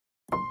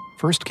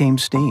First came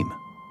steam,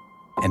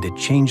 and it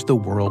changed the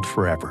world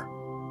forever.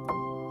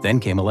 Then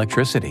came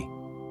electricity,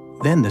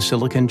 then the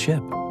silicon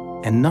chip,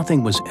 and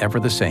nothing was ever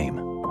the same.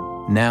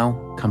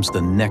 Now comes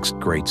the next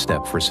great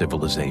step for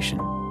civilization,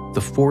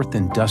 the fourth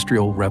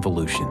industrial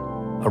revolution,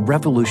 a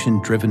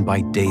revolution driven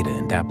by data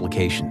and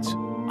applications,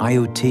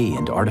 IoT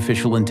and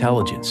artificial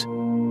intelligence,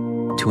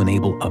 to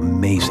enable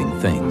amazing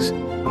things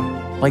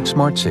like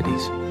smart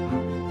cities,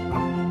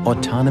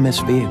 autonomous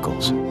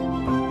vehicles,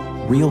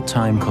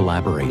 real-time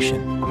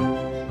collaboration,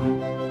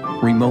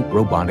 remote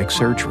robotic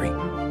surgery,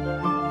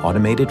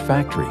 automated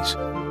factories,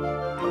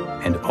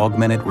 and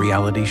augmented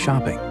reality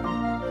shopping.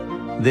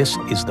 This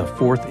is the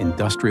fourth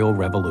industrial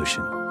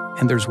revolution,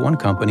 and there's one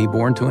company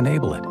born to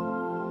enable it.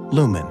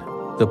 Lumen,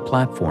 the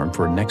platform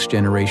for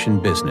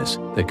next-generation business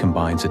that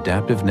combines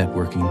adaptive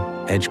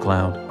networking, edge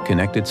cloud,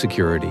 connected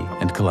security,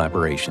 and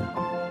collaboration.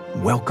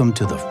 Welcome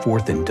to the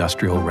fourth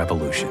industrial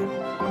revolution.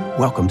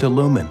 Welcome to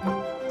Lumen,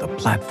 the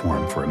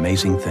platform for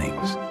amazing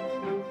things.